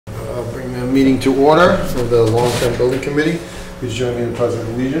meeting to order for the Long-Term Building Committee. Please join me in the Pledge of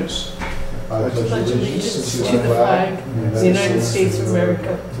Allegiance. I pledge allegiance to the flag of the United States of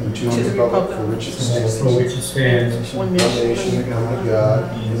America, and to the republic for which it stands, one nation, under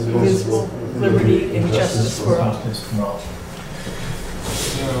God, indivisible, liberty and justice for all.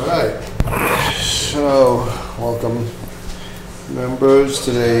 All right. So, welcome, members.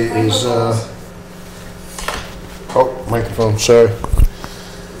 Today is microphone. Sorry.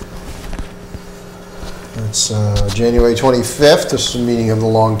 It's January 25th. This is a meeting of the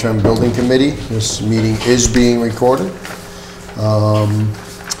Long-Term Building Committee. This meeting is being recorded.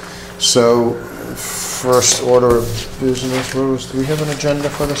 So, first order of business, Rose, do we have an agenda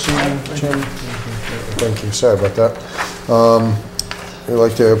for this evening, Jim? Thank you. Sorry about that. We'd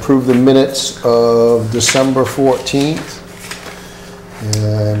like to approve the minutes of December 14th.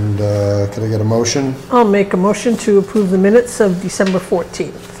 And could I get a motion? I'll make a motion to approve the minutes of December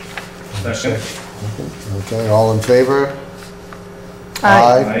 14th. Second. Okay, all in favor?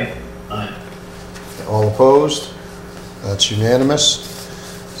 Aye. Aye. All opposed? That's unanimous.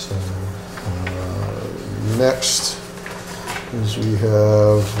 So, next is we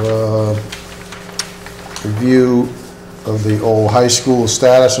have review of the old high school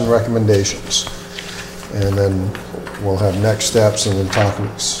status and recommendations. And then we'll have next steps and then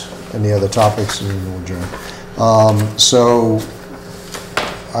topics, any other topics, and then we'll adjourn. So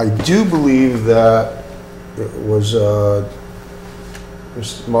I do believe that it was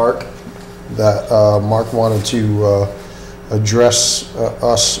Mr. Mark, that Mark wanted to address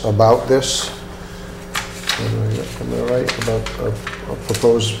us about this. Am I right about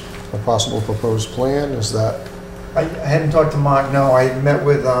a possible proposed plan? Is that? I hadn't talked to Mark, no. I met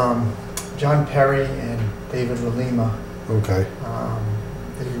with John Perry and David Lalima. Okay.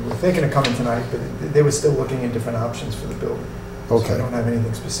 They were thinking of coming tonight, but they were still looking at different options for the building. Okay. So I don't have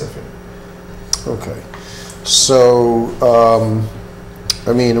anything specific. Okay. So,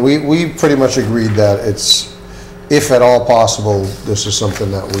 I mean, we pretty much agreed that it's, if at all possible, this is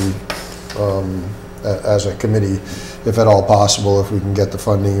something that we, as a committee, if at all possible, if we can get the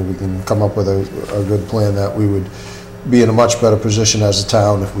funding, if we can come up with a good plan, that we would be in a much better position as a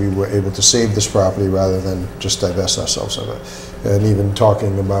town if we were able to save this property rather than just divest ourselves of it. And even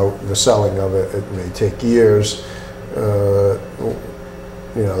talking about the selling of it, it may take years.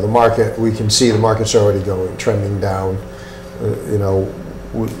 You know, the market, we can see the market's already trending down. You know,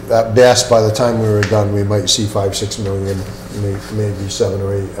 at best, by the time we were done, we might see 5-6 million, maybe 7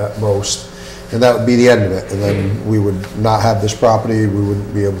 or 8 at most. And that would be the end of it. And then we would not have this property. We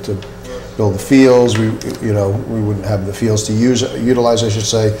wouldn't be able to build the fields. We wouldn't have the fields to utilize, I should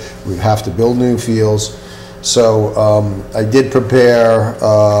say. We'd have to build new fields. So I did prepare,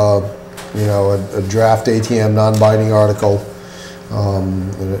 you know, a draft ATM non-binding article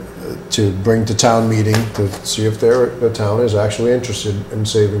to bring to town meeting to see if the town is actually interested in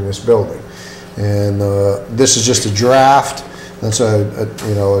saving this building. And this is just a draft. That's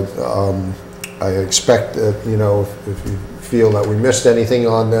I expect that, you know, if you feel that we missed anything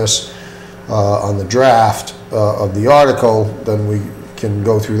on this, on the draft of the article, then we can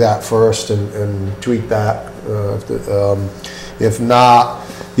go through that first and tweak that. If not,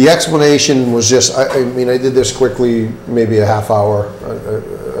 the explanation was just, I mean, I did this quickly, maybe a half hour.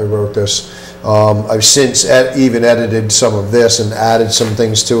 I wrote this. I've since even edited some of this and added some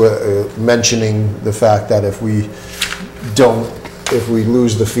things to it, mentioning the fact that if we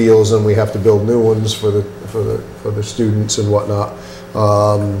lose the fields, then we have to build new ones for the students and whatnot.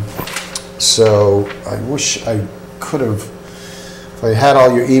 So I wish I could have, if I had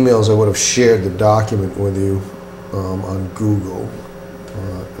all your emails, I would have shared the document with you on Google.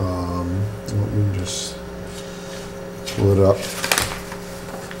 Let me just pull it up.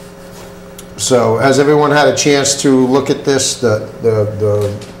 So has everyone had a chance to look at this, the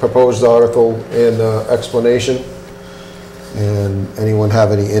proposed article and the explanation? And anyone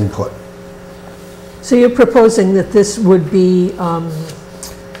have any input? So you're proposing that this would be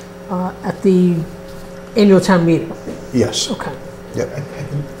at the annual town meeting? Yes. Okay. Yep. At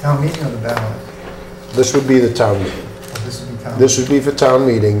the town meeting or the ballot? This would be the town meeting. Oh, this would be town. This would be for town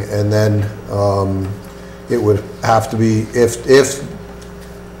meeting, and then it would have to be, if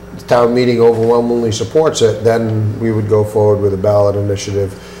the town meeting overwhelmingly supports it, then we would go forward with a ballot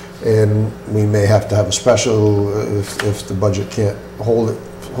initiative. And we may have to have a special if the budget can't hold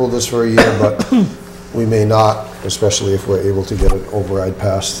this for a year, but we may not, especially if we're able to get an override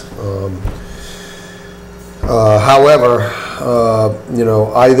passed. However, you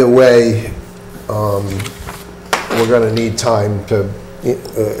know, either way, we're going to need time to,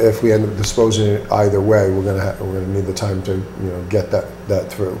 if we end up disposing it either way, we're going to need the time to, you know, get that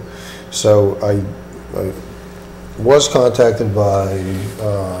that through. So I was contacted by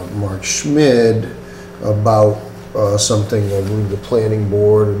Mark Schmid about something I believe the planning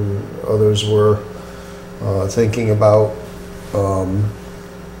board and others were thinking about,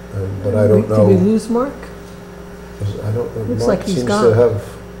 but I don't know. Did we lose Mark? I don't know. Looks Mark like he's seems gone. to have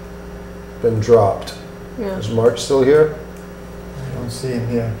been dropped. Yeah. Is Mark still here? I don't see him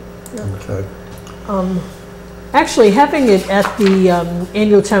here. Okay. Actually, having it at the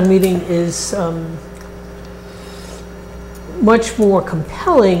annual town meeting is much more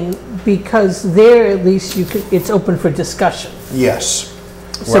compelling because there, at least, it's open for discussion. Yes.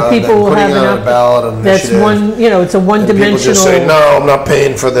 So Rather than people will putting have on a ballot that's initiative, one, it's a and one-dimensional. people just say, no, I'm not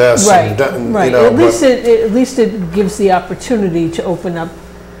paying for this. Right, and, right. You know, At least it gives the opportunity to open up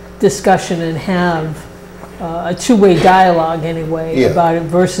discussion and have a two-way dialogue anyway Yeah. about it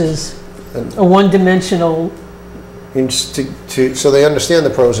versus And- a one-dimensional. so they understand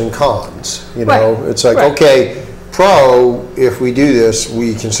the pros and cons, you know? Right, It's like, right. okay, pro, if we do this,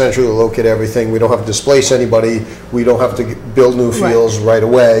 we can centrally locate everything, we don't have to displace anybody, we don't have to build new Right. fields right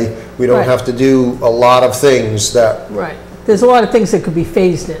away, we don't Right. have to do a lot of things that, Right. There's a lot of things that could be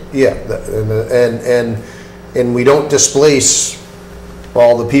phased in. yeah, and we don't displace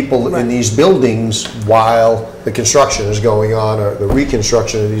all the people in Right. these buildings while the construction is going on, or the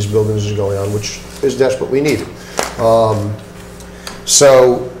reconstruction of these buildings is going on, which is desperately needed.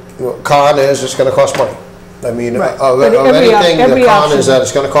 So, con is it's gonna cost money. I mean, Right. of But every anything, every the con option- is that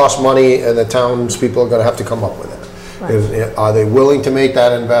it's gonna cost money and the townspeople are gonna have to come up with it. Right. Are they willing to make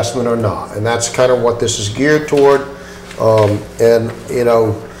that investment or not? And that's kind of what this is geared toward. And,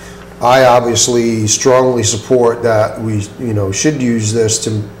 I obviously strongly support that we, should use this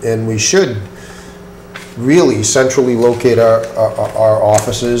to, and we should really centrally locate our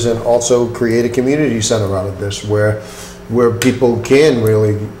offices and also create a community center out of this where people can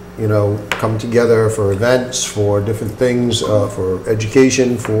really, come together for events, for different things, for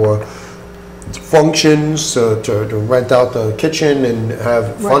education, for functions, to rent out the kitchen and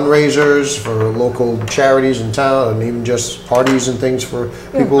have Right. fundraisers for local charities in town, and even just parties and things for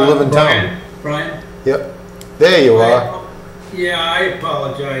people who live in town. Brian? Yep, there you are. Yeah, I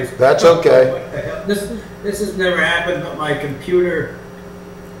apologize. That's okay. What the hell? This has never happened, but my computer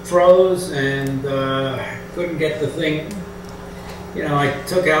froze and couldn't get the thing. I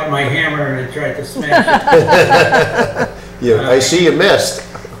took out my hammer and I tried to smash it. Yeah, I see you missed.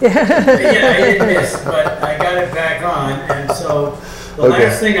 Yeah, I did miss, but I got it back on. And so the Okay.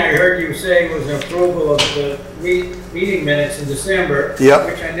 last thing I heard you say was an approval of the meeting minutes in December, Yep.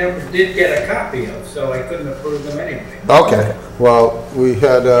 which I never did get a copy of, so I couldn't approve them anyway. Okay, well, we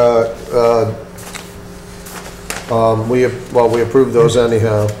had, we approved those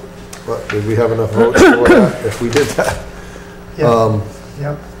anyhow, but did we have enough votes for that, if we did that? Yeah,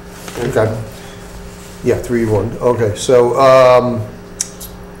 yep. Okay. Yeah, 3-1, okay,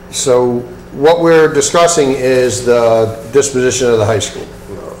 so what we're discussing is the disposition of the high school.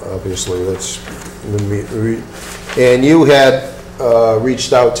 Obviously, that's, and you had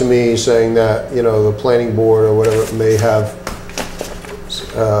reached out to me saying that, the planning board or whatever may have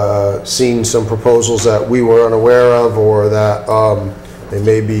seen some proposals that we were unaware of, or that they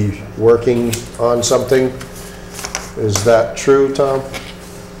may be working on something. Is that true, Tom?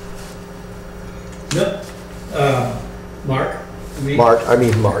 No, Mark? Me? Mark.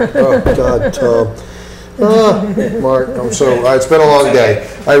 Oh, God, Tom. Mark, I'm so, it's been a long day.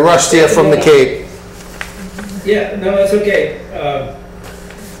 I rushed here from the Cape. Yeah, no, that's okay.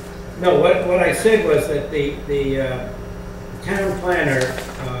 No, what I said was that the town planner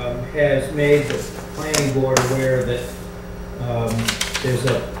has made the planning board aware that there's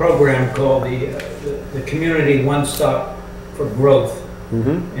a program called the Community One Stop for Growth,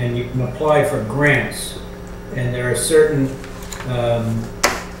 and you can apply for grants, and there are certain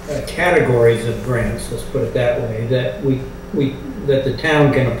categories of grants, let's put it that way, that that the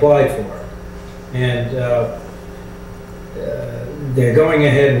town can apply for, and they're going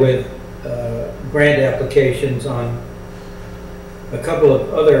ahead with grant applications on a couple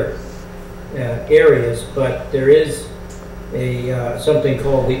of other areas, but there is something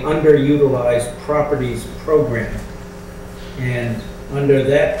called the Underutilized Properties Program, and under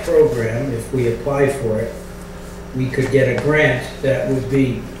that program, if we apply for it, we could get a grant that would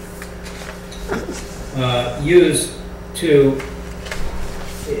be used to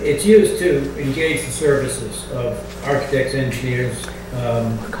engage the services of architects, engineers,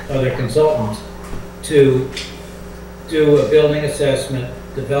 other consultants to do a building assessment,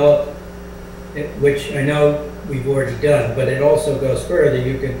 develop, which I know we've already done, but it also goes further.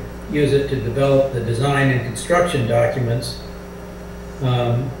 You can use it to develop the design and construction documents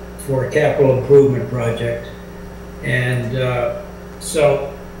for a capital improvement project. And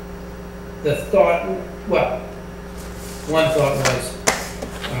so the thought, well, one thought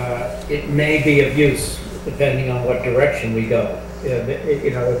was it may be of use depending on what direction we go.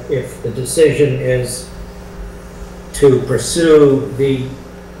 You know, if the decision is to pursue the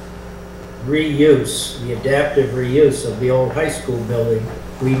reuse, the adaptive reuse of the old high school building,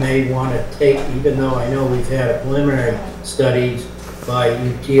 we may want to take, even though I know we've had a preliminary studies by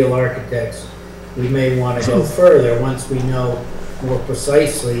UTL architects, we may want to go further once we know more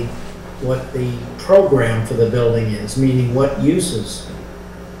precisely what the program for the building is, meaning what uses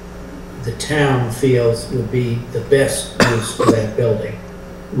the town feels would be the best use for that building.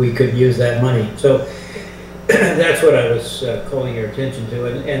 We could use that money. So that's what I was calling your attention to.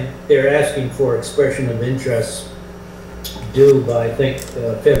 And they're asking for expression of interest due by, I think,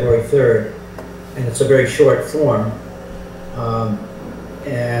 February 3rd. And it's a very short form.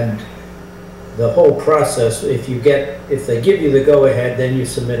 And the whole process, if they give you the go-ahead, then you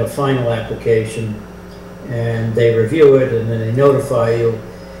submit a final application and they review it and then they notify you.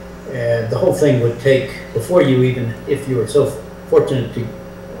 And the whole thing would take, before you even, if you were so fortunate to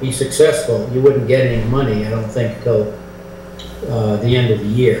be successful, you wouldn't get any money, I don't think, till the end of the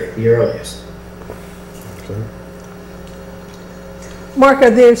year, the earliest. Okay. Mark,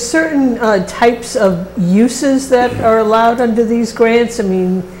 are there certain types of uses that are allowed under these grants? I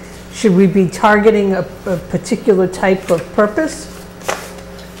mean, should we be targeting a particular type of purpose?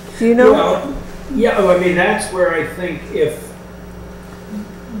 Do you know? Well, yeah, I mean, that's where I think if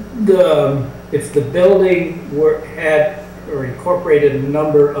the building had or incorporated a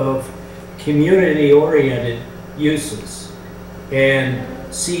number of community-oriented uses and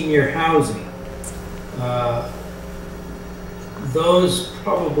senior housing, those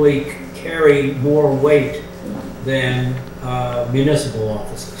probably carry more weight than municipal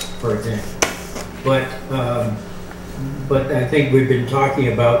offices, for example. But I think we've been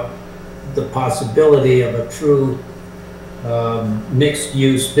talking about the possibility of a true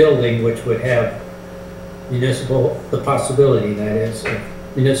mixed-use building, which would have the possibility, that is, of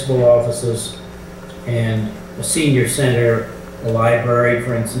municipal offices and a senior center, a library,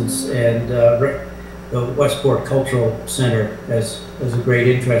 for instance, and the Westport Cultural Center has a great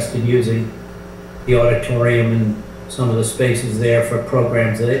interest in using the auditorium and some of the spaces there for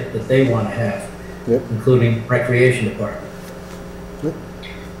programs that they want to have, Yep. including recreation department. Yep.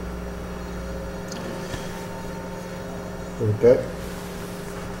 Okay.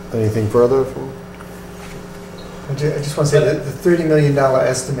 Anything further? I just want to say that the $30 million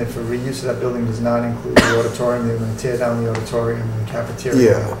estimate for reuse of that building does not include the auditorium. They're going to tear down the auditorium and the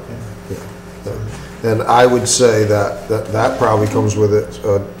cafeteria. Yeah. And I would say that probably comes with it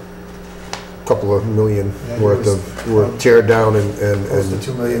a couple of million worth of tear down Close to and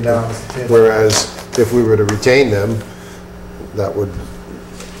 $2 million. To tear down. whereas if we were to retain them, that would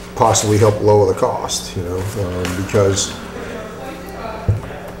possibly help lower the cost, you know, because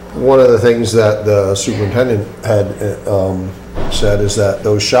one of the things that the superintendent had said is that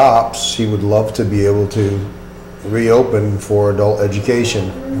those shops, he would love to be able to reopen for adult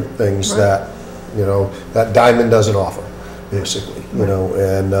education, things that, you know, that Diamond doesn't offer, basically, you know,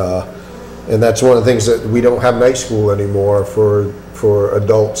 and that's one of the things that we don't have night school anymore for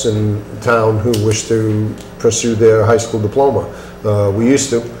adults in town who wish to pursue their high school diploma. We used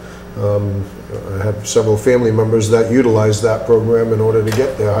to. I have several family members that utilized that program in order to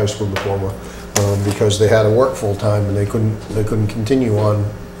get their high school diploma because they had to work full time and they couldn't continue on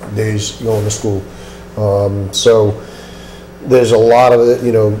days going to school. So there's a lot of it.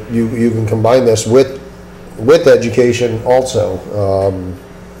 You know, you can combine this with education also.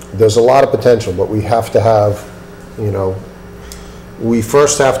 There's a lot of potential, but we have to have, you know, we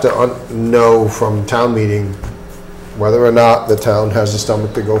first have to know from town meeting whether or not the town has the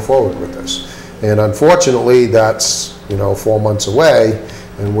stomach to go forward with this. And unfortunately, that's, you know, 4 months away,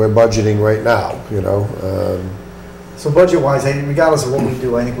 and we're budgeting right now, you know. So budget-wise, regardless of what we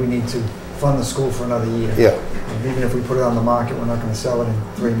do, I think we need to fund the school for another year. Yeah. Even if we put it on the market, we're not going to sell it in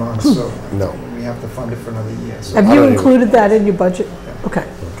 3 months, so No. we have to fund it for another year. So Have you included that in your budget? Okay.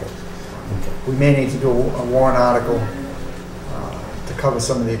 we may need to do a warrant article to cover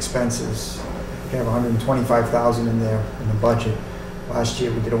some of the expenses. We have $125,000 in there in the budget. Last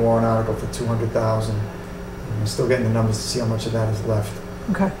year, we did a warrant article for $200,000. We're still getting the numbers to see how much of that is left.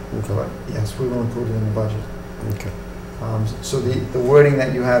 Okay. But yes, we will include it in the budget. Okay. So the wording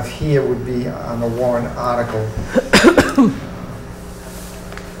that you have here would be on the warrant article.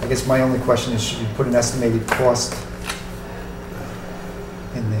 I guess my only question is, should we put an estimated cost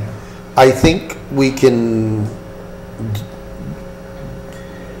in there? I think we can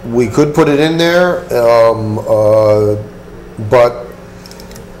we could put it in there, but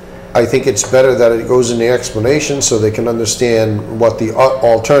I think it's better that it goes in the explanation so they can understand what the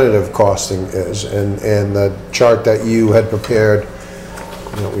alternative costing is, and the chart that you had prepared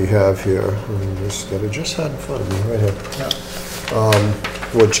that we have here, that I just had in front of me right here,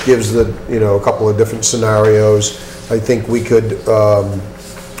 which gives the, a couple of different scenarios. I think we could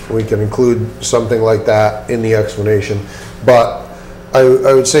include something like that in the explanation, but I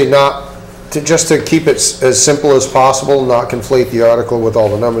would say just to keep it as simple as possible, not conflate the article with all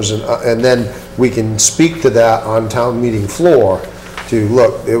the numbers, and then we can speak to that on town meeting floor to,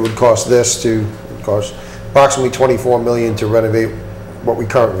 look, it would cost this cost approximately 24 million to renovate what we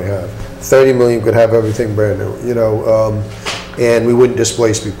currently have. 30 million could have everything brand new, and we wouldn't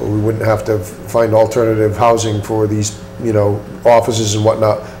displace people. We wouldn't have to find alternative housing for these, offices and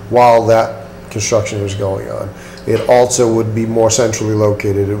whatnot while that construction is going on. It also would be more centrally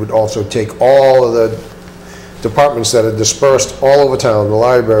located. It would also take all of the departments that are dispersed all over town, the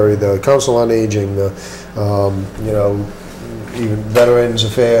library, the council on aging, the, even veterans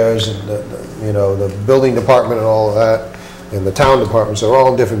affairs, and the building department and all of that, and the town departments. They're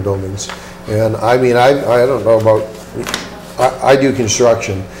all in different buildings. And I mean, I don't know about, I do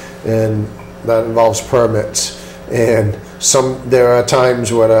construction, and that involves permits, and there are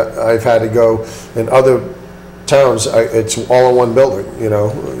times when I've had to go in other towns, it's all in one building, you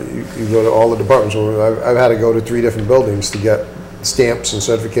go to all the departments. I've had to go to 3 different buildings to get stamps and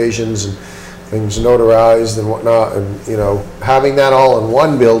certifications and things notarized and whatnot, and having that all in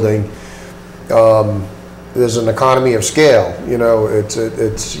one building, there's an economy of scale.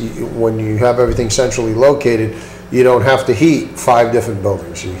 It's when you have everything centrally located, you don't have to heat 5 different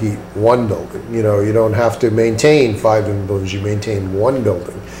buildings. You heat one building. You don't have to maintain 5 different buildings. You maintain one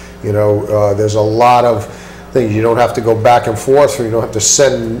building. There's a lot of things. You don't have to go back and forth, or you don't have to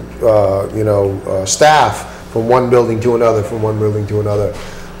send, staff from one building to another, from one building to another.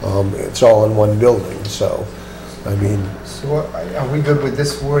 It's all in one building. So, I mean. So are we good with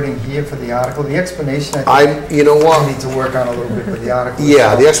this wording here for the article? The explanation, I think, you know what? I need to work on a little bit with the article.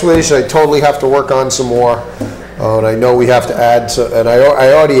 Yeah, the explanation I totally have to work on some more. And I know we have to add, and I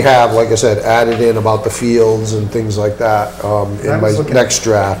already have, like I said, added in about the fields and things like that in my next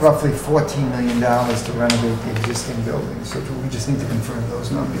draft. Roughly $14 million to renovate the existing building. So we just need to confirm those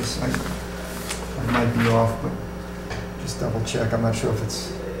numbers. I might be off, but just double check. I'm not sure if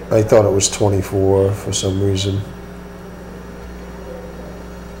it's... I thought it was 24 for some reason.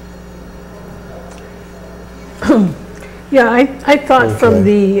 Yeah, I thought from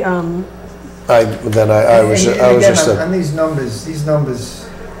the, I was just... And these numbers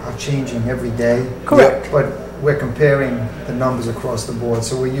are changing every day. correct. But we're comparing the numbers across the board,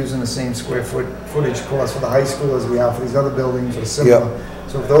 so we're using the same square footage cost for the high school as we are for these other buildings, or similar. Yep.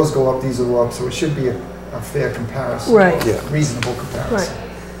 So if those go up, these will go up, so it should be a fair comparison. Right. Yeah. Reasonable comparison. Right.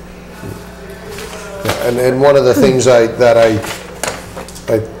 And one of the things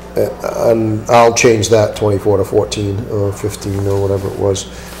I'll change that 24 to 14 or 15 or whatever it was.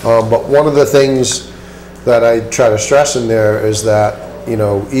 But one of the things that I try to stress in there is that,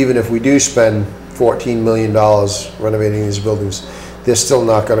 even if we do spend $14 million renovating these buildings, they're still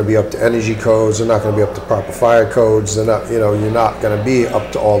not going to be up to energy codes. They're not going to be up to proper fire codes. They're not, you're not going to be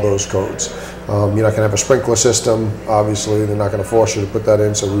up to all those codes. You're not going to have a sprinkler system. Obviously, they're not going to force you to put that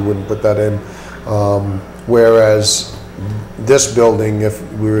in, so we wouldn't put that in. Whereas this building, if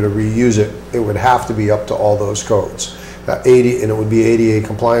we were to reuse it, it would have to be up to all those codes. 80, and it would be ADA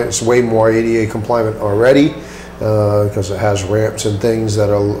compliant. It's way more ADA compliant already because it has ramps and things that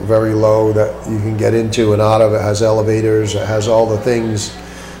are very low that you can get into and out of. It has elevators. It has all the things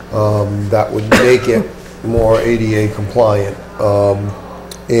that would make it more ADA compliant.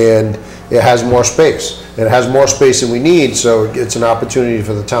 And it has more space. It has more space than we need, so it's an opportunity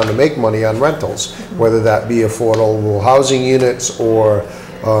for the town to make money on rentals, whether that be affordable housing units or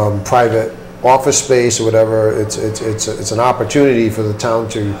private office space or whatever. It's an opportunity for the town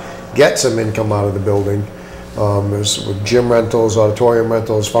to get some income out of the building. There's with gym rentals, auditorium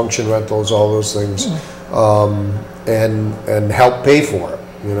rentals, function rentals, all those things, and help pay for it.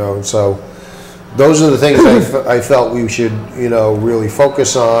 And so those are the things I felt we should really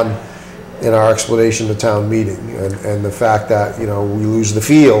focus on in our explanation to town meeting, and the fact that we lose the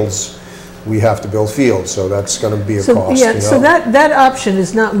fields, we have to build fields, so that's going to be a cost. Yeah, so that option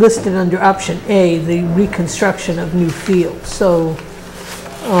is not listed under option A, the reconstruction of new fields. So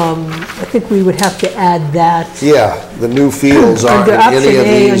I think we would have to add that. Yeah, the new fields aren't in any of Under option A,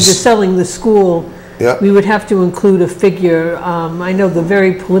 under these. selling the school, Yeah. we would have to include a figure. I know the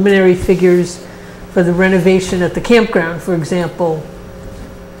very preliminary figures for the renovation at the campground, for example,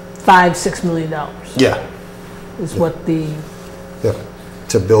 $5-6 million Yeah, is what the, yeah,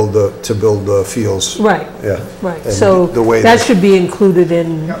 to build the fields. right, Yeah, right. And So the way that that- should be included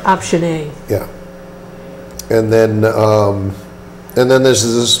in Yep. option A. yeah. And then there's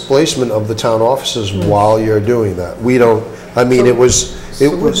the displacement of the town offices while you're doing that. We don't, I mean, it was,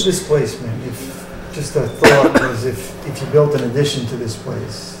 So with the displacement, just a thought was if you built an addition to this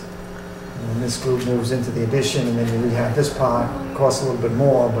place, and this group moves into the addition, and then you rehab this part, costs a little bit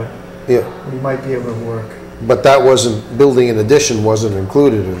more, but yeah, we might be able to work. but that wasn't, building an addition wasn't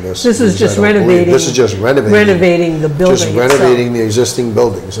included in this. This is just I don't believe. renovating. This is just renovating. Renovating the building Just itself. renovating the existing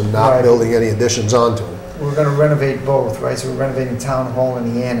buildings and not Right. building any additions onto them. We're gonna renovate both, right? So we're renovating town hall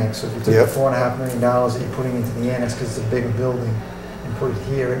and the annex. So if you took Yep. the $4.5 million that you're putting into the annex, because it's a bigger building, and put it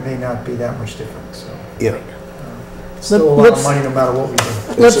here, it may not be that much different, so. Yeah. It's still a lot of Let's- money no matter what we do.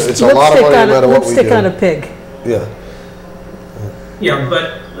 It's a lot of money no matter what we Let's stick on a do. pig. Yeah. Yeah,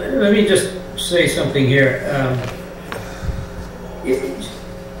 but let me just say something here.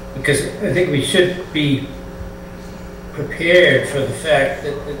 Because I think we should be prepared for the fact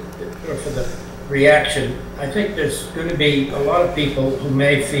that, or for the reaction. I think there's going to be a lot of people who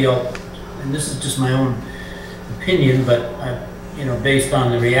may feel, and this is just my own opinion, but based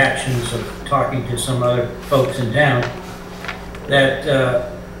on the reactions of talking to some other folks in town, that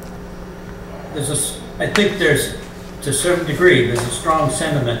I think there's, to a certain degree, there's a strong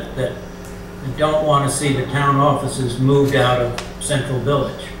sentiment that they don't want to see the town offices moved out of Central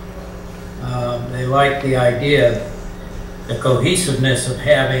Village. They like the idea, the cohesiveness of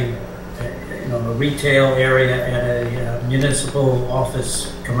having a retail area and a municipal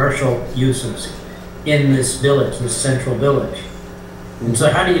office, commercial uses in this village, this Central Village. And so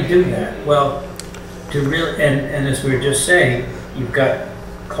how do you do that? Well, to really, and as we were just saying, you've got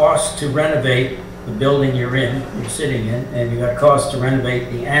costs to renovate the building you're sitting in, and you've got costs to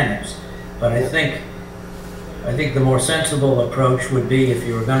renovate the annex. But I think the more sensible approach would be, if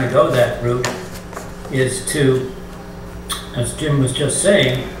you were going to go that route, is to, as Jim was just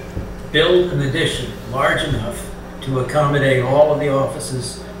saying, build an addition large enough to accommodate all of the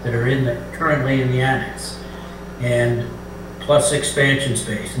offices that are currently in the annex, and plus expansion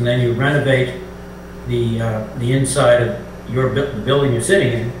space, and then you renovate the inside of the building you're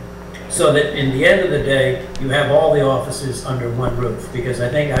sitting in, so that in the end of the day, you have all the offices under one roof. Because I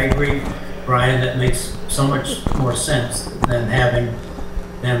agree, Brian, that makes so much more sense than having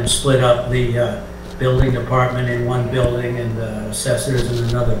them split up the building department in one building and the assessors in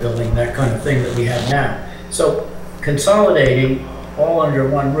another building, that kind of thing that we have now. So consolidating all under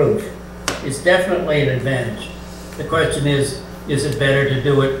one roof is definitely an advantage. The question is it better to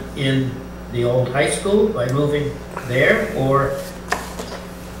do it in the old high school by moving there, or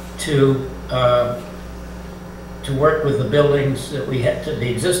to work with the buildings that we had, to the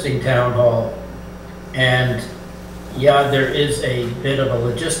existing town hall? And yeah, there is a bit of a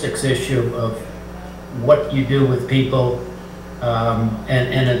logistics issue of what you do with people,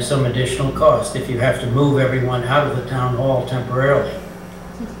 and at some additional cost if you have to move everyone out of the town hall temporarily.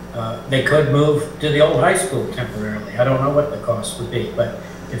 They could move to the old high school temporarily. I don't know what the cost would be, but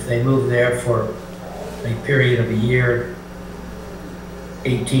if they move there for a period of a year,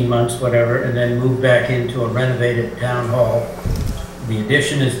 18 months, whatever, and then move back into a renovated town hall, the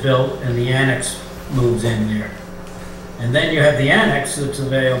addition is built and the annex moves in there. And then you have the annex that's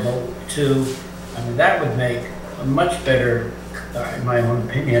available to, that would make a much better, in my own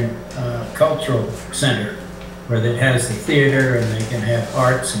opinion, cultural center, where it has the theater and they can have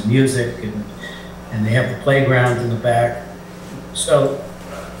arts and music, and they have the playground in the back. So,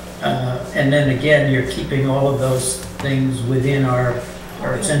 and then again, you're keeping all of those things within our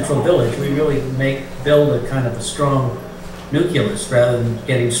Central Village. We really build a kind of a strong nucleus rather than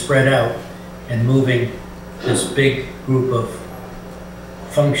getting spread out and moving this big group of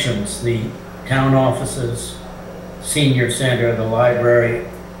functions, the town offices, senior center, the library,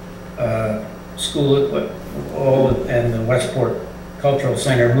 school, and the Westport Cultural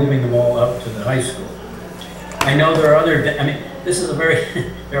Center, moving them all up to the high school. I know there are this is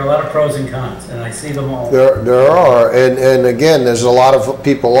there are a lot of pros and cons, and I see them all. There are, and again, there's a lot of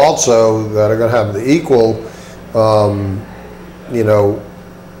people also that are going to have the equal,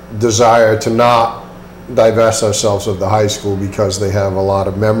 desire to not divest ourselves of the high school, because they have a lot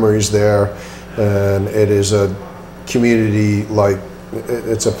of memories there, and it is a community,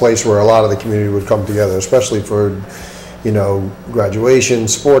 it's a place where a lot of the community would come together, especially for, graduation,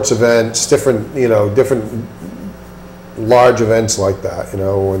 sports events, different large events like that.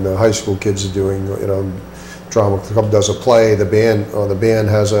 When the high school kids are doing, drama club does a play, the band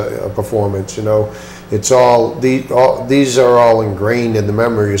has a performance. it's these are all ingrained in the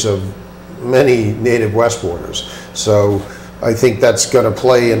memories of many native Westporters. So I think that's going to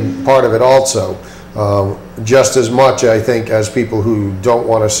play in part of it also. Just as much, I think, as people who don't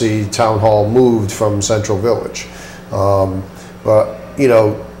want to see Town Hall moved from Central Village. But, you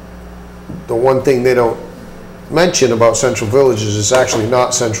know, the one thing they don't mention about Central Village is it's actually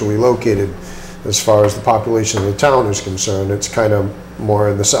not centrally located as far as the population of the town is concerned. It's kind of more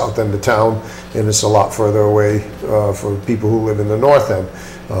in the south end of town, and it's a lot further away for people who live in the north end,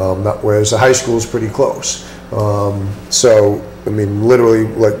 whereas the high school is pretty close. So, I mean, literally,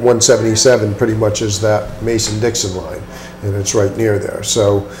 like 177 pretty much is that Mason-Dixon line, and it's right near there.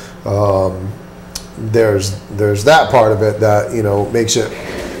 So there's that part of it that, you know, makes it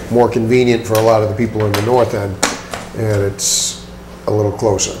more convenient for a lot of the people in the north end, and it's a little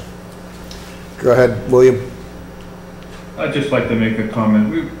closer. Go ahead, William. I'd just like to make a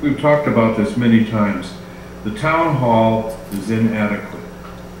comment. We've talked about this many times. The town hall is inadequate,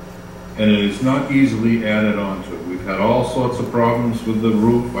 and it is not easily added onto. We've had all sorts of problems with the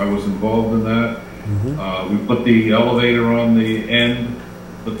roof. I was involved in that. We put the elevator on the end,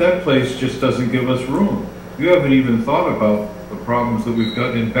 but that place just doesn't give us room. You haven't even thought about the problems that we've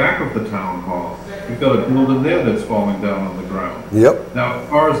got in back of the town hall. We've got a building there that's falling down on the ground. Yep. Now, as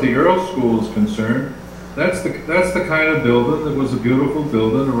far as the Earl School is concerned, that's the kind of building that was a beautiful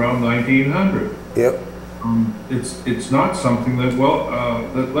building around 1900. Yep. It's not something that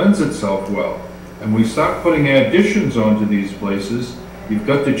that lends itself well. And we start putting additions onto these places. You've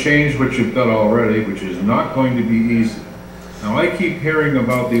got to change what you've got already, which is not going to be easy. Now, I keep hearing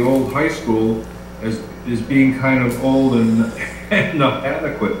about the old high school as being kind of old and not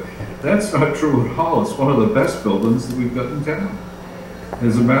adequate. That's not true at all. It's one of the best buildings that we've got in town.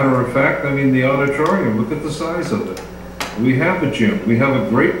 As a matter of fact, I mean, the auditorium, look at the size of it. We have a gym. We have a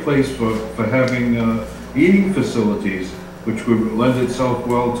great place for having eating facilities, which would lend itself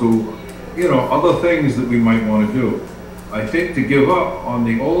well to, you know, other things that we might want to do. I think to give up on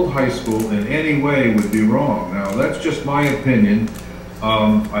the old high school in any way would be wrong. Now, that's just my opinion.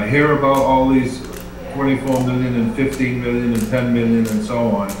 I hear about all these 24 million and 15 million and 10 million and so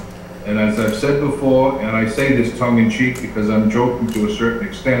on. And as I've said before, and I say this tongue-in-cheek because I'm joking to a certain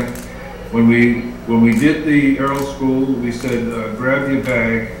extent, when we did the Earl School, we said, grab your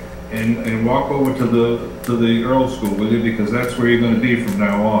bag and walk over to the Earl School with you, because that's where you're going to be from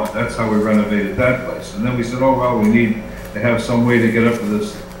now on. That's how we renovated that place. And then we said, oh, well, we need to have some way to get up to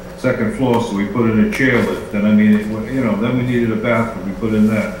this second floor, so we put in a chairlift. And I mean, you know, then we needed a bathroom, we put in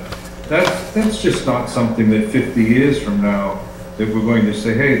that. That's just not something that 50 years from now that we're going to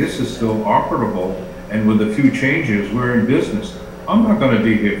say, hey, this is still operable, and with a few changes, we're in business. I'm not going to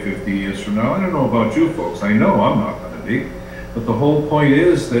be here 50 years from now. I don't know about you folks. I know I'm not going to be. But the whole point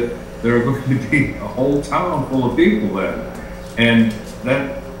is that there are going to be a whole town full of people then. And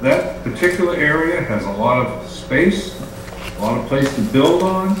that particular area has a lot of space, a lot of place to build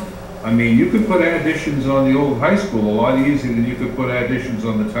on. I mean, you could put additions on the old high school a lot easier than you could put additions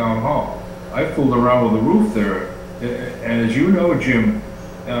on the town hall. I fooled around with the roof there. And as you know, Jim,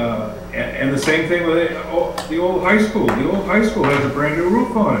 and the same thing with the old high school. The old high school has a brand new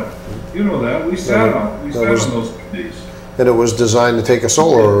roof on it. You know that. We sat on those committees. And it was designed to take a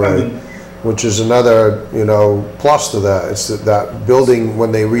solar array, which is another, you know, plus to that. It's that building,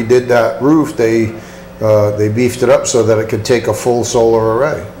 when they redid that roof, they beefed it up so that it could take a full solar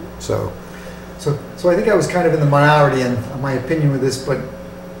array. So I think I was kind of in the minority in my opinion with this, but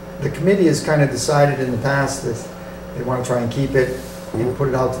the committee has kind of decided in the past that they want to try and keep it and put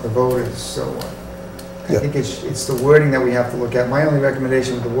it out to the voters. So I think it's the wording that we have to look at. My only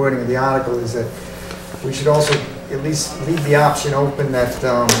recommendation with the wording of the article is that we should also at least leave the option open that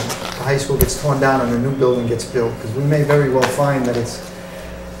the high school gets torn down and a new building gets built, because we may very well find that it's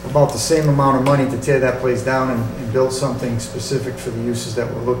about the same amount of money to tear that place down and build something specific for the uses that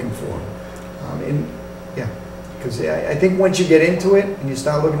we're looking for. Because I think once you get into it and you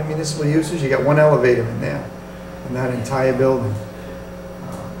start looking at municipal uses, you got one elevator in there in that entire building.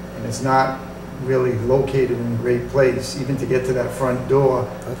 And it's not really located in a great place, even to get to that front door.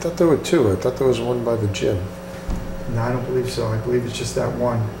 I thought there were two. I thought there was one by the gym. No, I don't believe so. I believe it's just that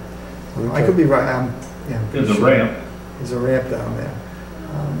one. Okay. I could be right. There's a ramp. There's a ramp down there.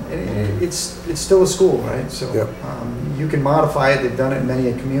 And it's still a school, right? So yep. You can modify it. They've done it in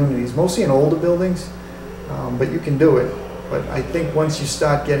many communities, mostly in older buildings, but you can do it. But I think once you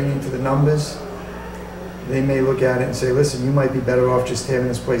start getting into the numbers, they may look at it and say, listen, you might be better off just tearing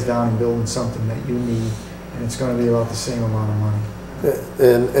this place down and building something that you need, and it's going to be about the same amount of money.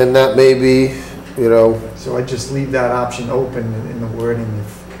 And that may be, you know. So I just leave that option open in the wording.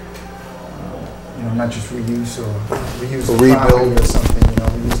 you know, not just reuse or reuse Or the property rebuild. or something, you know,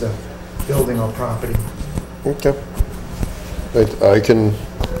 reuse the building or property. Okay. I can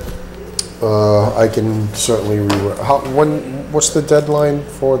certainly what's the deadline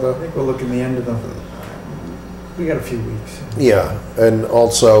for I the? think we're looking the end of the, we got a few weeks. Yeah, and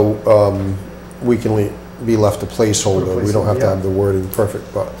also, we can be left a placeholder. We don't have to Yeah. have the wording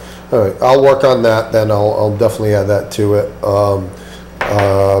perfect, but, all right, I'll work on that, then I'll definitely add that to it.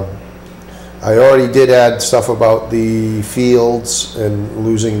 I already did add stuff about the fields and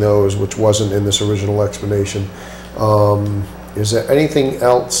losing those, which wasn't in this original explanation. Is there anything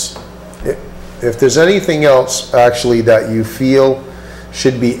else? If there's anything else actually that you feel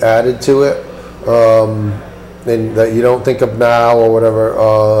should be added to it, and that you don't think of now or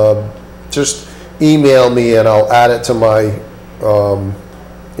whatever, just email me and I'll add it to my,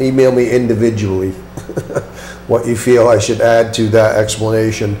 email me individually what you feel I should add to that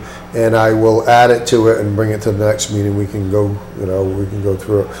explanation, and I will add it to it and bring it to the next meeting. We can go, we can go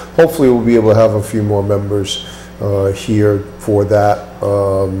through it. Hopefully we'll be able to have a few more members here for that,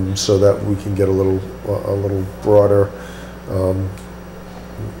 so that we can get a little broader.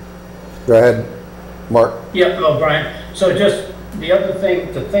 Go ahead, Mark. Yeah, well, Brian, so just the other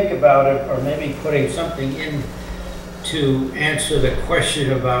thing to think about it, or maybe putting something in to answer the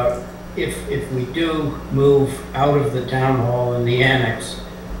question about if we do move out of the town hall and the annex,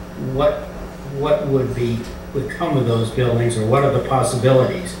 what would become of those buildings, or what are the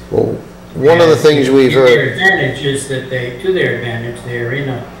possibilities? Well, one of the things we've Their heard, advantage is that to their advantage, they're in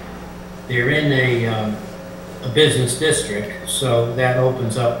a business district, so that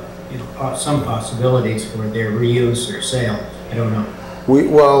opens up, some possibilities for their reuse or sale. I don't know.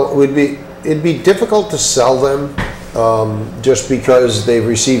 it'd be difficult to sell them, just because they've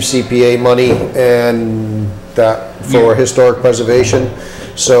received CPA money and that for historic preservation,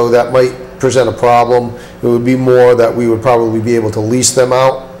 so that might present a problem. It would be more that we would probably be able to lease them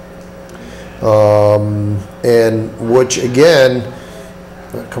out. And which again,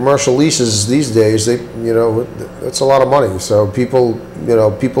 commercial leases these days, it's a lot of money. So people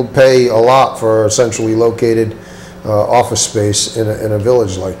pay a lot for a centrally located office space in a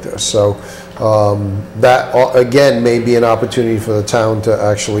village like this. So that again may be an opportunity for the town to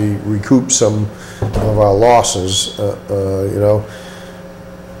actually recoup some of our losses,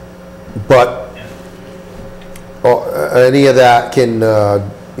 But any of that can,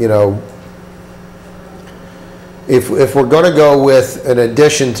 if we're going to go with an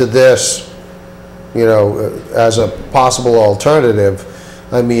addition to this, as a possible alternative,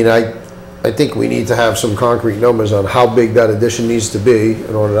 I mean, I think we need to have some concrete numbers on how big that addition needs to be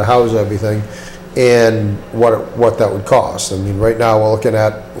in order to house everything, and what that would cost. I mean, right now we're looking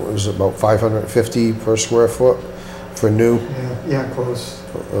at, what was it, about $550 per square foot for new. Yeah, close.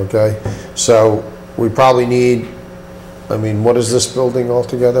 Okay, so we probably need, I mean, what is this building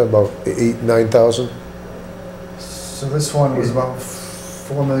altogether? About 9,000? So this one was about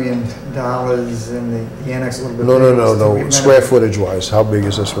 $4 million, and the annex a little bit. No, bigger. square footage wise, how big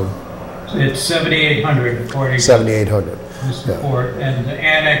is this one? It's 7,800 according to 7,800, this report, and the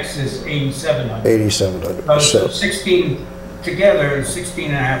annex is 8,700. 8,700. So 16, together,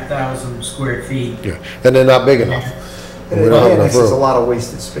 16,500 square feet. Yeah, and they're not big enough. And We in don't the have enough annex, there's a room. lot of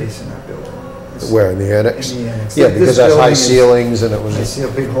wasted space in that building. Where, in the annex? In the annex. Yeah, This because that's high building is- ceilings and it I was see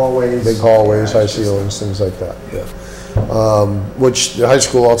big hallways. big hallways, Yeah, high it's just- ceilings, things like that, yeah. Which the high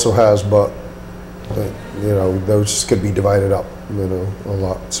school also has, but, those could be divided up, a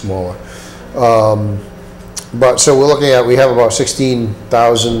lot smaller. But, so we're looking at, we have about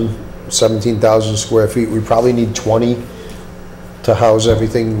 16,000, 17,000 square feet. We probably need 20 to house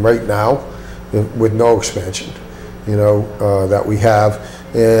everything right now with no expansion, that we have.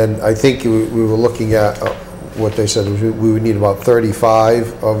 And I think we were looking at what they said, we would need about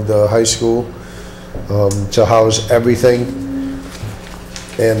 35 of the high school to house everything.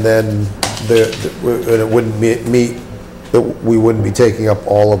 And then it wouldn't meet, we wouldn't be taking up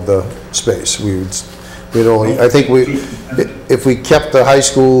all of the space. We'd only, I think if we kept the high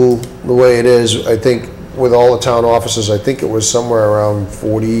school the way it is, I think with all the town offices, I think it was somewhere around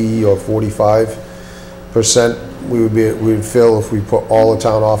 40 or 45% we'd fill if we put all the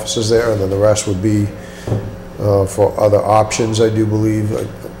town offices there, and then the rest would be for other options, I do believe.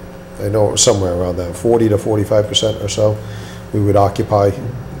 I know it was somewhere around that, 40 to 45% or so we would occupy.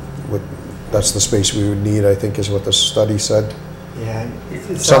 That's the space we would need, I think, is what the study said. Yeah. it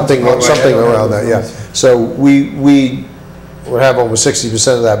sounds Something about right. I don't around have that, yeah. those So we would have almost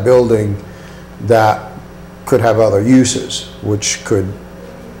 60% of that building that could have other uses, which could,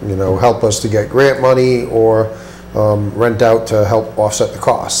 help us to get grant money or rent out to help offset the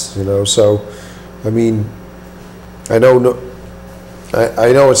costs, so I mean, I know,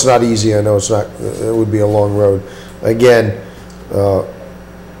 I know it's not easy, I know it's not, it would be a long road. Again,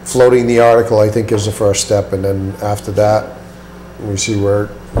 floating the article, I think, is the first step, and then after that, we see where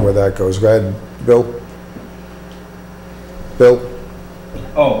that goes. Go ahead, Bill? Bill,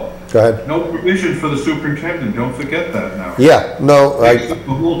 Oh, go ahead. no provision for the superintendent, don't forget that now. Yeah, no, The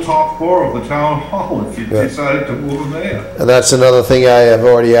whole top floor of the town hall, if you Yeah. decided to move them there. and that's another thing I have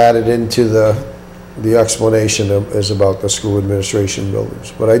already added into the explanation is about the school administration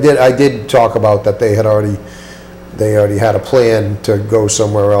buildings. But I did talk about that they already had a plan to go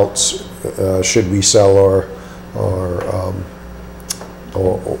somewhere else, should we sell or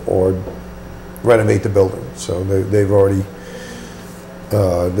renovate the building. So they've already,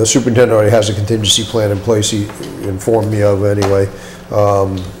 the superintendent already has a contingency plan in place, he informed me of anyway.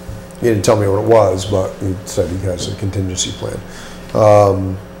 He didn't tell me what it was, but he said he has a contingency plan.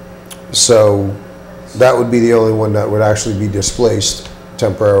 So that would be the only one that would actually be displaced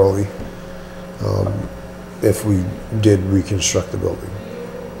temporarily, if we did reconstruct the building.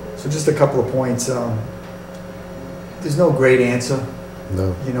 So just a couple of points. There's no great answer.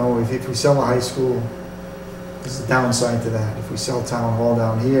 No, You know, if we sell a high school, there's a downside to that. If we sell town hall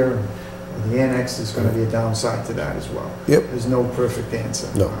down here, or the annex, there's gonna be a downside to that as well. Yep. There's no perfect answer.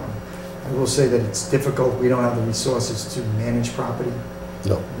 No. I will say that it's difficult, we don't have the resources to manage property.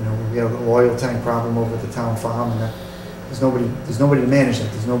 no. You know, we have a oil tank problem over at the town farm, and that, there's nobody to manage that,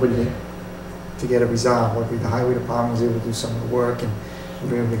 there's nobody to get it resolved. Luckily, the highway department was able to do some of the work, and we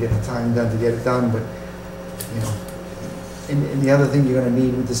were able to get the time done to get it done, but, you know, and the other thing you're gonna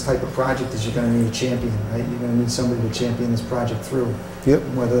need with this type of project is you're gonna need a champion, right? You're gonna need somebody to champion this project through. Yep.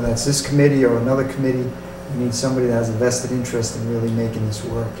 Whether that's this committee or another committee, you need somebody that has a vested interest in really making this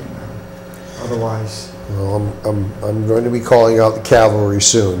work, and otherwise, Well, I'm going to be calling out the cavalry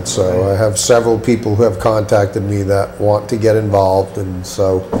soon, so Okay. I have several people who have contacted me that want to get involved, and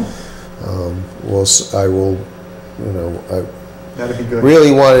so, I will, you know, I that'd be good.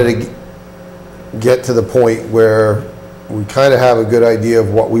 really wanted to get to the point where we kind of have a good idea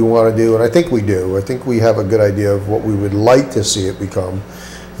of what we want to do, and I think we do. I think we have a good idea of what we would like to see it become,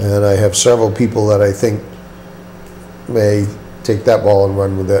 and I have several people that I think may take that ball and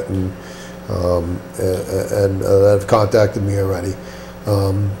run with it, and that have contacted me already.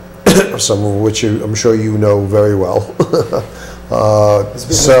 Some of which I'm sure you know very well.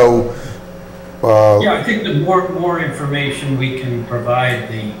 Yeah, I think the more information we can provide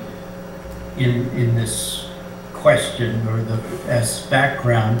in this question or as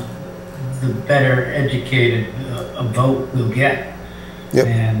background, the better educated a vote we'll get. Yep.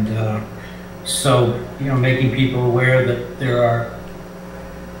 And so, you know, making people aware that there are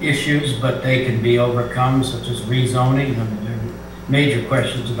issues, but they can be overcome, such as rezoning. There are major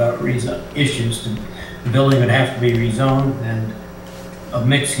questions about issues. The building would have to be rezoned, and a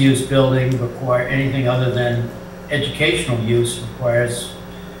mixed-use building require anything other than educational use requires,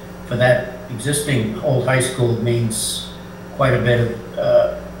 for that existing old high school, means quite a bit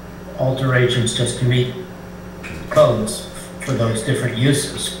of alterations just to meet codes for those different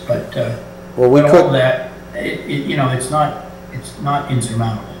uses. But Well, we but all could, that, you know, it's not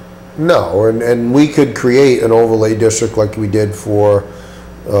insurmountable. no, and we could create an overlay district like we did for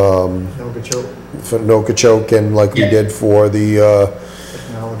Nokachoke, and like we Yeah. did for the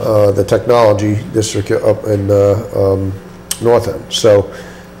technology district up in North End. So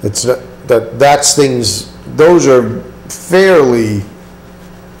it's not, that's things, those are fairly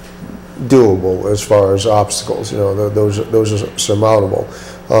doable as far as obstacles, you know, those are surmountable.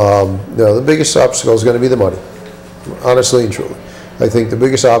 You know, the biggest obstacle is going to be the money, honestly and truly. I think the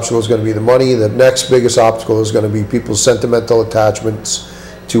biggest obstacle is going to be the money. The next biggest obstacle is going to be people's sentimental attachments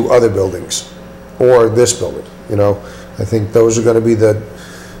to other buildings or this building, you know. I think those are going to be the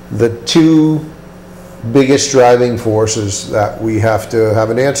two biggest driving forces that we have to have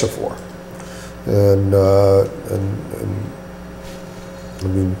an answer for. And I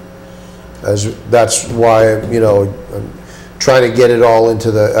mean, that's why, you know, I'm trying to get it all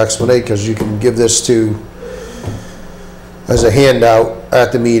into the explanation, because you can give this as a handout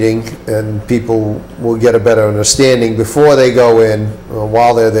at the meeting, and people will get a better understanding before they go in,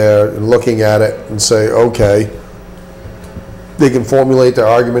 while they're there and looking at it, and say, okay, they can formulate their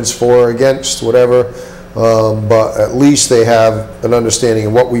arguments for or against, whatever, but at least they have an understanding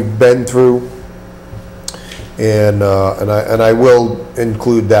of what we've been through. And I will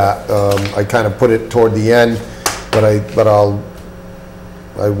include that. I kind of put it toward the end, but I'll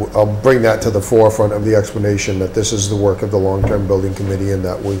bring that to the forefront of the explanation, that this is the work of the long-term building committee, and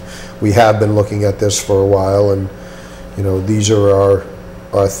that we have been looking at this for a while, and, you know, these are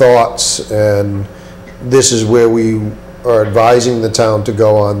our thoughts, and this is where we are advising the town to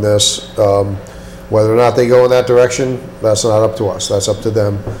go on this. Whether or not they go in that direction, that's not up to us, that's up to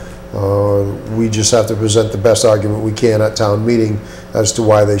them. We just have to present the best argument we can at town meeting as to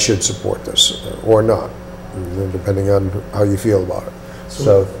why they should support this, or not, depending on how you feel about it.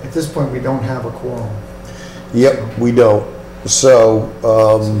 So, At this point, we don't have a quorum. yep, we don't. So,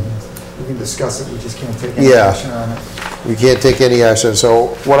 We can discuss it, we just can't take any Yeah. action on it. we can't take any action.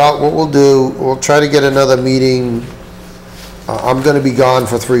 So what we'll do, we'll try to get another meeting. I'm gonna be gone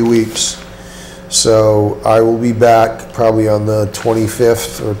for 3 weeks. So I will be back probably on the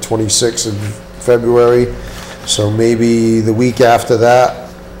 25th or 26th of February. So maybe the week after that,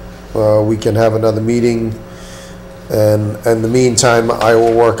 we can have another meeting. And in the meantime, I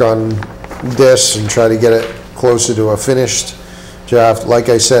will work on this and try to get it closer to a finished draft. Like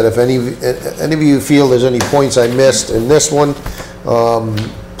I said, if any of you feel there's any points I missed in this one,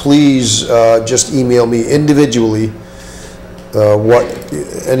 please just email me individually what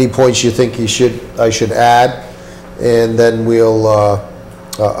any points you think I should add, and then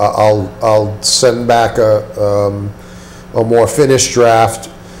I'll send back a more finished draft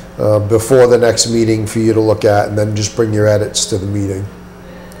before the next meeting for you to look at, and then just bring your edits to the meeting.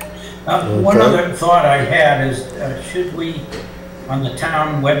 One Okay. other thought I had is, should we, on the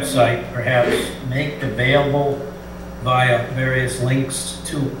town website, perhaps make available via various links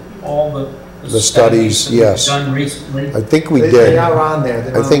to all the studies, that we've yes. done recently? I think we They did. are on there.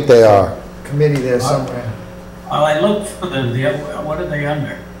 They're I on think they are. Committee there somewhere. Well, I looked for them, what are they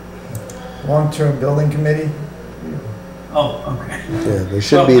under? Long-term building committee. Oh, okay. Yeah, they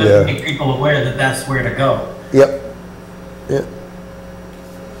should be Well, there. make people aware that that's where to go. Yep.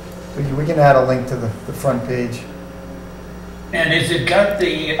 We can add a link to the front page. And has it got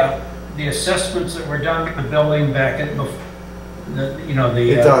the assessments that were done at the building back at,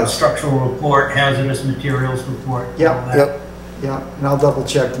 It does. structural report, hazardous materials report? Yep. all that? Yep. Yeah, and I'll double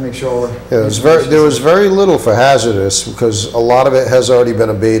check to make sure. Yeah, there was very little for hazardous, because a lot of it has already been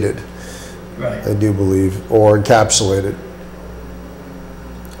abated, Right. I do believe, or encapsulated.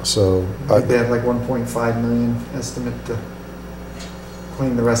 So, I think they have like 1.5 million estimate to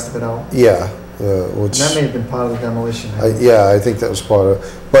clean the rest of it out. yeah, And which, that may have been part of the demolition. yeah, I think that was part of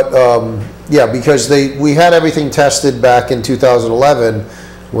it. But, yeah, because we had everything tested back in 2011,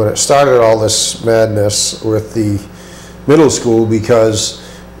 when it started all this madness with the middle school, because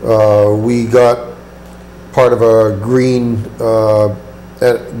we got part of a green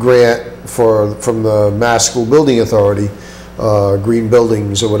grant from the Mass School Building Authority, green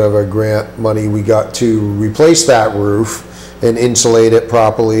buildings or whatever grant money we got to replace that roof and insulate it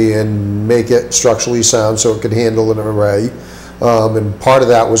properly and make it structurally sound so it could handle an array. And part of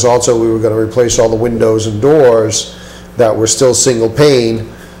that was also we were going to replace all the windows and doors that were still single pane,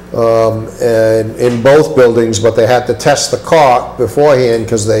 and in both buildings, but they had to test the caulk beforehand,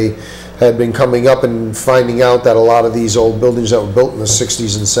 because they had been coming up and finding out that a lot of these old buildings that were built in the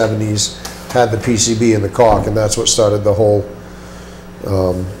 60s and 70s had the PCB in the caulk, and that's what started the whole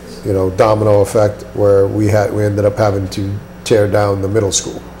domino effect, where we ended up having to tear down the middle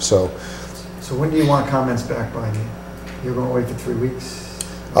school. So when do you want comments back by? You're going to wait for 3 weeks?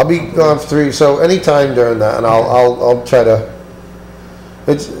 I'll be gone for 3, so anytime during that, and I'll try to,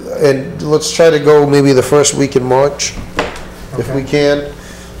 and let's try to go maybe the first week in March, if we can.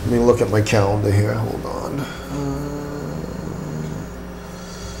 Let me look at my calendar here, hold on.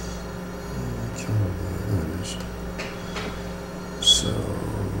 There it is.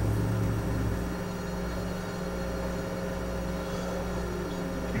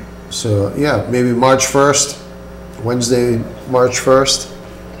 So, yeah, maybe March 1st, Wednesday, March 1st,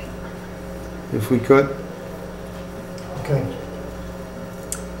 if we could. Okay.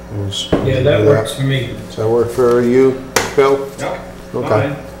 Yeah, that works for me. Does that work for you, Bill? Yeah.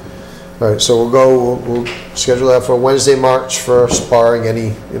 Okay. All right, so we'll schedule that for Wednesday, March 1st, barring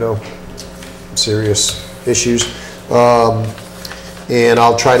any, serious issues. And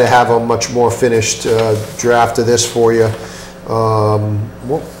I'll try to have a much more finished draft of this for you.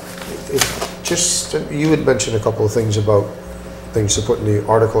 You had mentioned a couple of things about things to put in the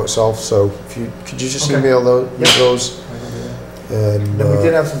article itself, so could you just Okay. email those? And, Then we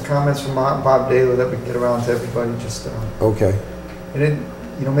did have some comments from Bob Daly that we can get around to everybody, just, okay, and it,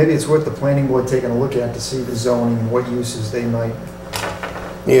 maybe it's worth the planning board taking a look at to see the zoning and what uses they might.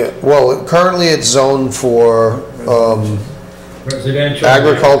 yeah, well, currently it's zoned for, Residential.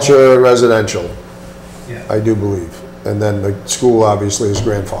 agriculture, residential, Yeah. I do believe. And then the school obviously is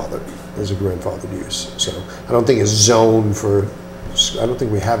grandfathered, is a grandfathered use. So I don't think it's zoned for, I don't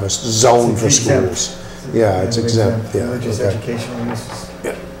think we have a zone for It's exempt. schools. Yeah, it's exempt, yeah, Religious okay. educational uses. Yeah,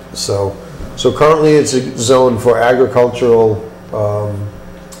 So currently it's zoned for agricultural,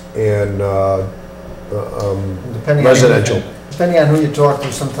 and, Depending on who you- residential. Depending on who you talk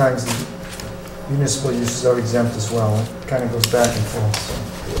to, sometimes the municipal uses are exempt as well. It kind of goes back and forth, so.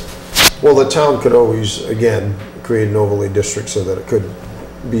 Well, the town could always, again, create an overlay district so that it could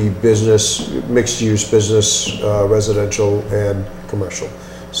be business, mixed-use business, residential, and commercial.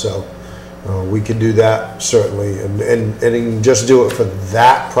 So we could do that, certainly, and just do it for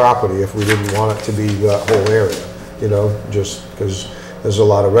that property if we didn't want it to be that whole area, you know, just because there's a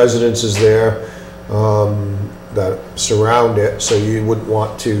lot of residences there that surround it, so you wouldn't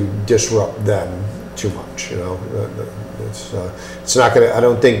want to disrupt them too much, you know. It's not gonna, I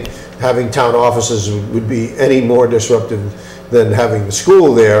don't think having town offices would be any more disruptive than having the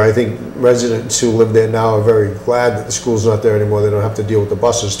school there. I think residents who live there now are very glad that the school's not there anymore. They don't have to deal with the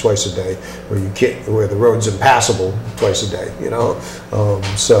buses twice a day, where the road's impassable twice a day, you know? All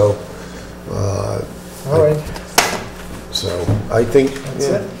right. So I think, That's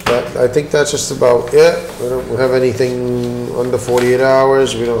it? I think that's just about it. We don't have anything under 48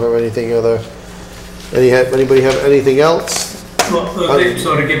 hours. We don't have anything other, anybody have anything else? Well,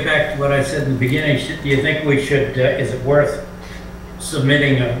 so to get back to what I said in the beginning, do you think we should, is it worth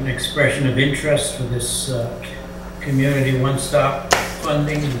submitting an expression of interest for this community one-stop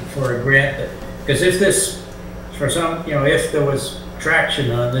funding for a grant? Because if this, for some, you know, if there was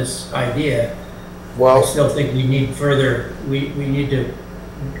traction on this idea, I Well, still think we need further, we need to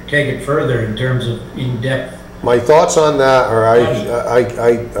take it further in terms of in-depth. my thoughts on that are,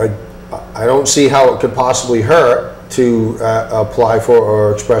 I don't see how it could possibly hurt to apply for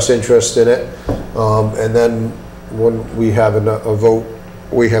or express interest in it. And then when we have a vote,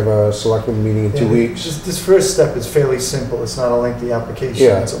 we have a selectmen meeting in 2 Yeah, weeks. This first step is fairly simple. It's not a lengthy application.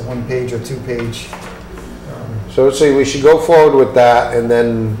 Yeah. It's a one-page or two-page. So I'd say we should go forward with that, and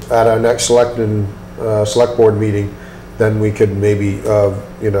then at our next select board meeting, then we could maybe,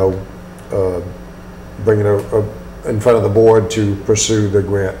 you know, bring it in front of the board to pursue the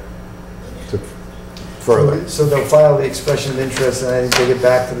grant to further. So they'll file the expression of interest, and I think they get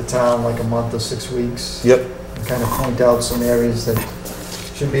back to the town like a month or 6 weeks. Yep. And kind of point out some areas that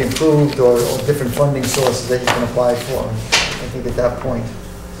should be improved, or different funding sources that you can apply for. And I think at that point,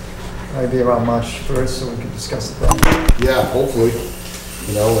 might be around March 1st, so we can discuss it then. Yeah, hopefully,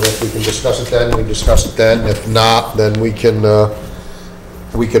 you know, and if we can discuss it then, we discuss it then. If not, then we could,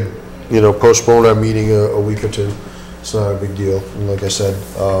 you know, postpone our meeting a week or two. It's not a big deal. And like I said,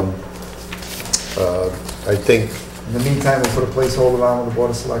 I think, In the meantime, we'll put a placeholder on with the Board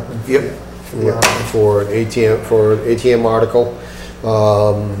of Selectmen. for Yep. the article. for an ATM article,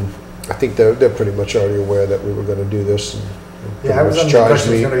 I think they're pretty much already aware that we were gonna do this. And Yeah, I was pretty much under the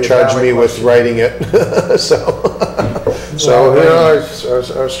impression it was gonna be a charged ballot me with question. writing it, so, you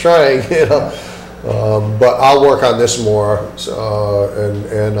know, I was trying, you know. But I'll work on this more,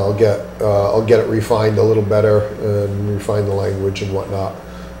 and I'll get it refined a little better and refine the language and whatnot.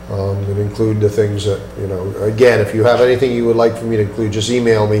 And include the things that, you know, again, if you have anything you would like for me to include, just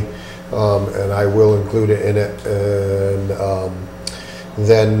email me, and I will include it in it. And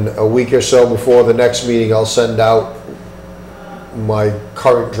then a week or so before the next meeting, I'll send out my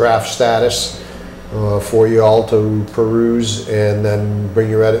current draft status for you all to peruse, and then bring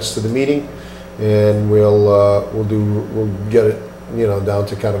your edits to the meeting, and we'll get it, you know, down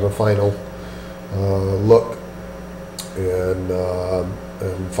to kind of a final look and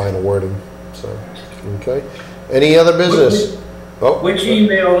final wording. So, okay. Any other business? Oh, Which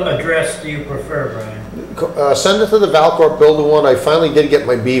email address do you prefer, Brian? send it to the Valcorp Builder one. I finally did get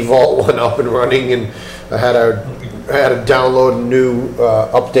my B Vault one up and running, and I had to download new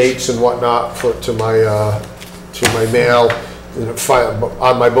updates and whatnot to my mail. And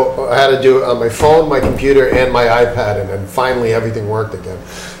on my I had to do it on my phone, my computer, and my iPad, and then finally everything worked again.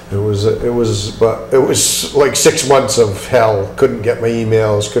 It was like 6 months of hell. Couldn't get my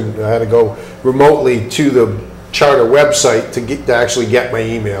emails. I had to go remotely to the charter website to actually get my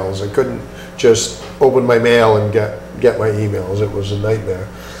emails. I couldn't just open my mail and get my emails. It was a nightmare.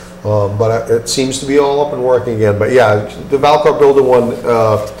 But it seems to be all up and working again. But yeah, the Valcorp Builder one,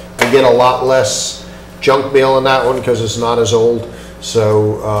 I get a lot less junk mail on that one because it's not as old.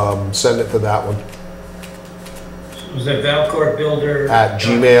 So send it to that one Was it Valcorp Builder? at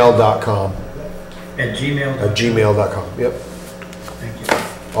gmail.com. At Gmail? At gmail.com. Yep. Thank you.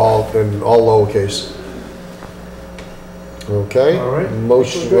 All lowercase. Okay. All right.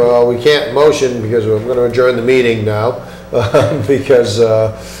 Motion. Well, we can't motion because I'm going to adjourn the meeting now because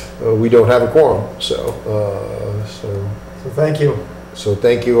we don't have a quorum. So So thank you.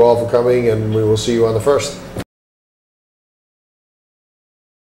 thank you all for coming, and we will see you on the 1st.